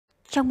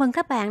Chào mừng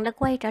các bạn đã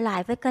quay trở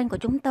lại với kênh của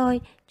chúng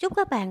tôi. Chúc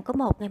các bạn có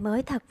một ngày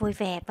mới thật vui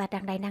vẻ và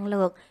tràn đầy năng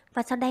lượng.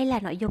 Và sau đây là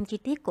nội dung chi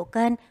tiết của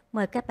kênh.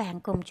 Mời các bạn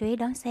cùng chú ý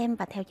đón xem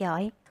và theo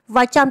dõi.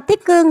 Vợ chồng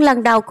Tiết Cương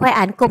lần đầu khoe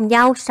ảnh cùng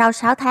nhau sau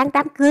 6 tháng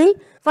đám cưới.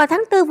 Vào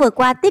tháng 4 vừa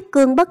qua, Tiết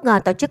Cương bất ngờ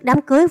tổ chức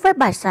đám cưới với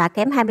bà xã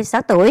kém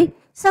 26 tuổi.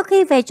 Sau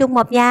khi về chung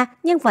một nhà,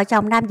 nhưng vợ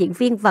chồng nam diễn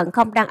viên vẫn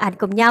không đăng ảnh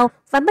cùng nhau.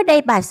 Và mới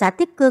đây bà xã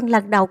Tiết Cương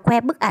lần đầu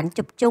khoe bức ảnh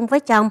chụp chung với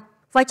chồng.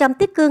 Vợ chồng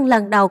Tiết Cương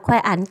lần đầu khoe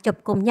ảnh chụp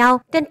cùng nhau.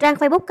 Trên trang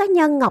Facebook cá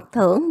nhân Ngọc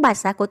Thưởng, bà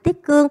xã của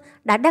Tiết Cương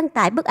đã đăng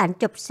tải bức ảnh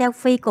chụp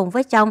selfie cùng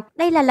với chồng.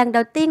 Đây là lần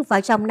đầu tiên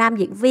vợ chồng nam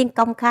diễn viên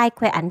công khai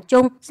khoe ảnh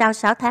chung sau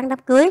 6 tháng đám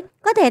cưới.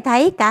 Có thể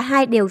thấy cả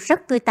hai đều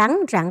rất tươi tắn,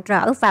 rạng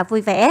rỡ và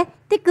vui vẻ.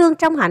 Tiết Cương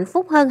trông hạnh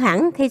phúc hơn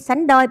hẳn khi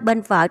sánh đôi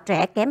bên vợ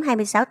trẻ kém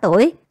 26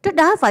 tuổi. Trước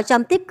đó, vợ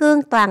chồng Tiết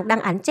Cương toàn đăng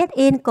ảnh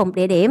check-in cùng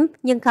địa điểm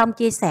nhưng không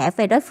chia sẻ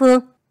về đối phương.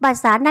 Bà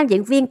xã nam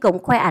diễn viên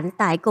cũng khoe ảnh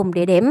tại cùng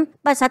địa điểm.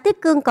 Bà xã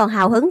Tiết Cương còn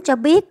hào hứng cho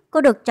biết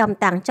cô được chồng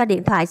tặng cho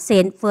điện thoại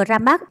xịn vừa ra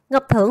mắt.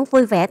 Ngọc Thưởng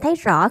vui vẻ thấy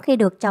rõ khi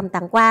được chồng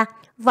tặng qua.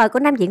 Vợ của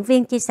nam diễn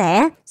viên chia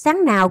sẻ,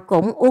 sáng nào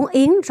cũng uống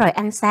yến rồi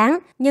ăn sáng,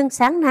 nhưng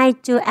sáng nay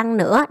chưa ăn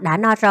nữa, đã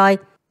no rồi.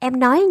 Em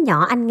nói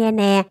nhỏ anh nghe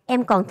nè,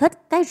 em còn thích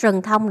cái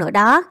rừng thông nữa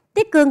đó.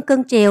 Tiết Cương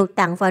cưng chiều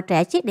tặng vợ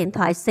trẻ chiếc điện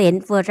thoại xịn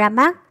vừa ra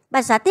mắt.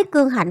 Bà xã Tiết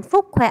Cương hạnh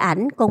phúc khoe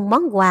ảnh cùng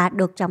món quà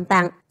được chồng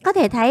tặng. Có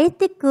thể thấy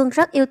Tiết Cương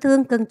rất yêu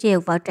thương cưng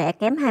chiều vợ trẻ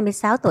kém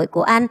 26 tuổi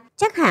của anh.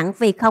 Chắc hẳn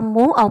vì không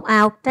muốn ồn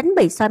ào, tránh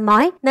bị soi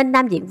mói nên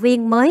nam diễn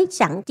viên mới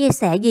chẳng chia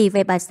sẻ gì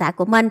về bà xã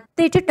của mình.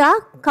 Tuy trước đó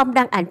không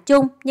đăng ảnh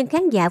chung nhưng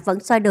khán giả vẫn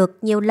soi được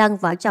nhiều lần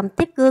vợ chồng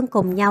Tiết Cương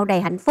cùng nhau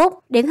đầy hạnh phúc.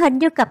 Điển hình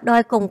như cặp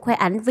đôi cùng khoe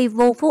ảnh vi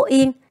vu Phú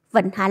Yên,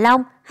 Vịnh Hạ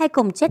Long hay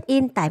cùng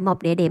check-in tại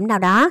một địa điểm nào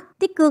đó.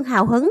 Tiết Cương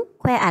hào hứng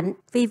khoe ảnh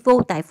vi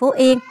vu tại Phú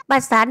Yên. Bà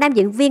xã nam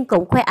diễn viên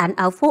cũng khoe ảnh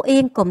ở Phú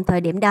Yên cùng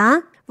thời điểm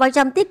đó. Vợ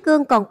chồng Tiết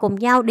Cương còn cùng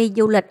nhau đi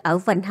du lịch ở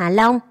Vịnh Hạ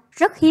Long.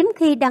 Rất hiếm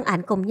khi đăng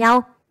ảnh cùng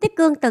nhau. Tiết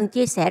Cương từng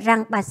chia sẻ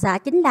rằng bà xã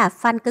chính là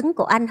fan cứng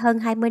của anh hơn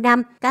 20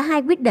 năm. Cả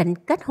hai quyết định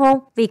kết hôn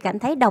vì cảm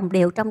thấy đồng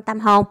điệu trong tâm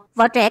hồn.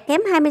 Vợ trẻ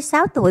kém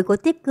 26 tuổi của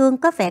Tiết Cương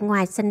có vẻ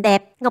ngoài xinh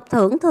đẹp. Ngọc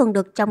Thưởng thường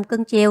được chồng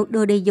cưng chiều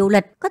đưa đi du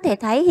lịch. Có thể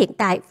thấy hiện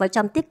tại vợ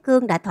chồng Tiết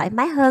Cương đã thoải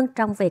mái hơn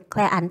trong việc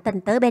khoe ảnh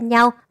tình tứ bên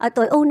nhau. Ở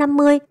tuổi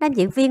U50, nam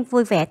diễn viên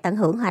vui vẻ tận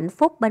hưởng hạnh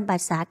phúc bên bà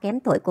xã kém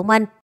tuổi của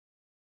mình.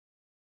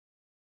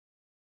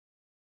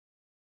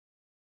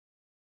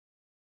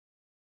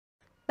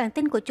 Bản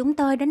tin của chúng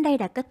tôi đến đây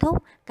đã kết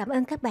thúc. Cảm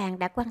ơn các bạn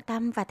đã quan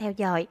tâm và theo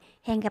dõi.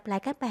 Hẹn gặp lại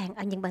các bạn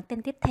ở những bản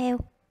tin tiếp theo.